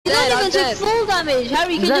took full damage.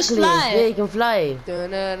 Harry, you can just fly. Yeah, you can fly.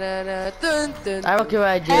 I rocket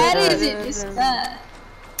ride you. That is it. It's that.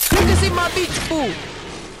 You can see my beach fool.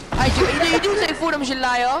 You do take full damage, you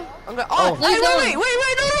liar. I'm going. Oh, no, wait,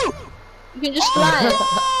 no. You can just fly.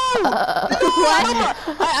 No,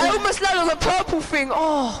 I almost landed on the purple thing.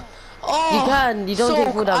 Oh. You can. You don't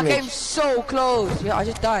take full damage. I came so close. Yeah, I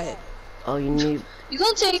just died. Oh, you need. You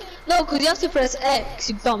can't take because you have to press X,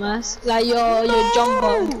 you dumbass. Like your jump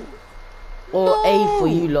bomb. Or A for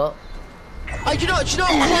you lot. Do you know how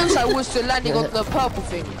close I was to landing on the purple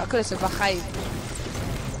thing? I could have said behind.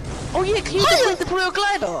 Oh yeah, can you deploy a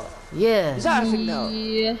glider? Yeah. Is that a thing now?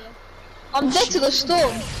 Yeah. I'm dead to the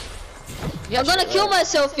storm. Yeah, I'm gonna kill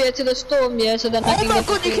myself here to the storm, yeah, so then I can. Oh my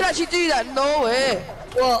god, you can actually do that? No way.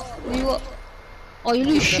 What? Oh, you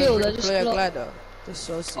lose shield. I just deploy a glider. That's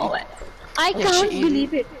so sick. Oh, I can't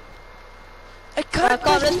believe it. I can't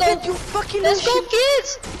believe it. You fucking. Let's go,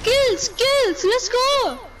 kills. Let's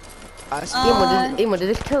go. Emo, did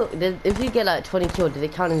it kill? If you get like 20 kills, did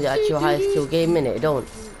it count as your highest kill game minute? It don't.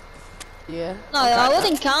 Yeah. No, I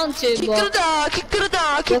wouldn't count it, but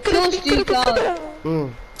the kills do count.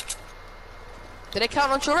 Did it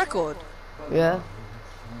count on your record? Yeah.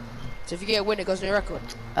 So if you get a win, it goes on your record.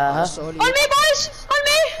 On me, boys! On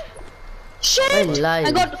me! Shit!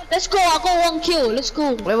 I got. Let's go. I got 1 kill. Let's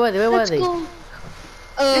go. Where were they? Let's go.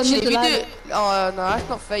 If you do, oh no, that's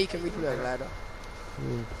not fair. You can replay a glider.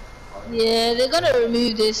 Yeah, they're gonna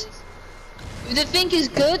remove this. If they think it's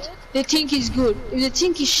good, they think it's good. If they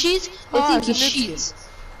think it's shit, they think it's shit.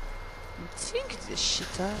 You think it's a shit,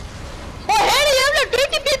 huh? Oh, Harry, you have like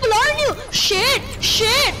 20 people, aren't you? Shit!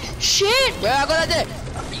 Where I got that?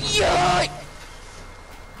 Yeah!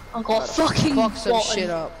 I got fucking fuck some shit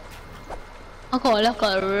up. I got like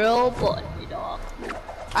a robot, you know.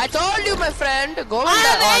 I told you, my friend, go in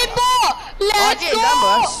that. Let's go!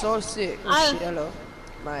 That's so sick. Oh shit, hello.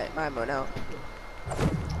 My ammo now.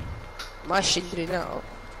 My shit now.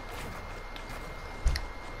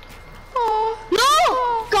 Oh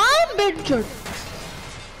no! Come, Benjamin.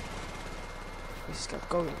 Just kept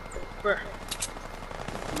going. Bruh.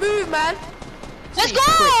 Move, man. Let's go!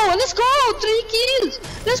 3 kills.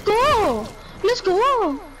 Let's go.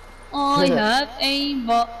 I have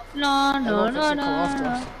aimbot. No.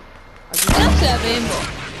 That's have aimbot.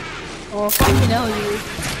 Oh fucking hell, you.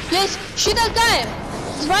 Yes, shoot that guy.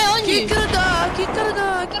 It's right on you.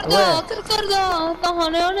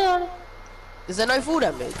 Is there no full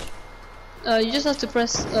damage? You just have to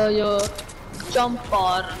press your jump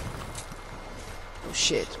bar. Oh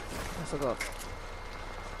shit, I forgot.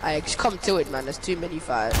 I just come to it, man. There's too many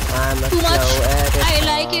fires. Too much. I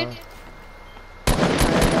like it.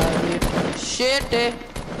 Shit, eh?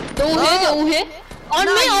 Don't hit. On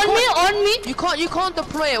me. You can't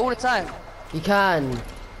deploy it all the time. You can.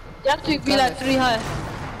 You have to be like 3 high.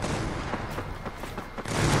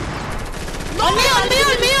 On me.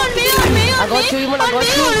 I got you.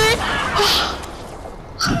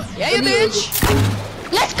 Yeah, you bitch.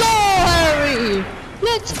 Let's go, Harry.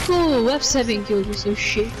 Let's go. We have 7 kills. We're so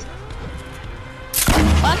shit.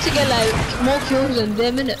 I have to get like more kills than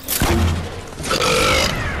them, innit?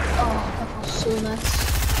 Oh, that was so nice.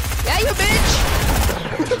 Yeah, you bitch.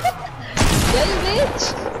 Yeah, you bitch.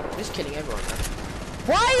 Just killing everyone, man.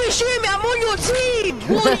 Why are you shooting me? I'm on your team.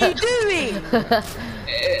 What are you doing?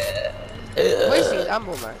 Wasting his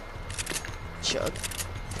ammo, man. Chug.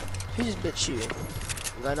 Who's this bitch shooting?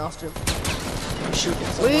 I'm going after him. I'm shooting.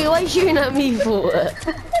 Wait, why are you shooting at me for?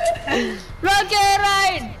 Rocket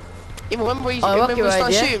ride! Even remember you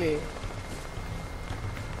start shooting me?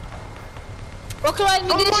 Rocket ride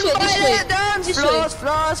me this way.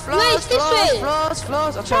 Floss. Wait, this way. Floss.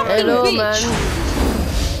 Hello, man.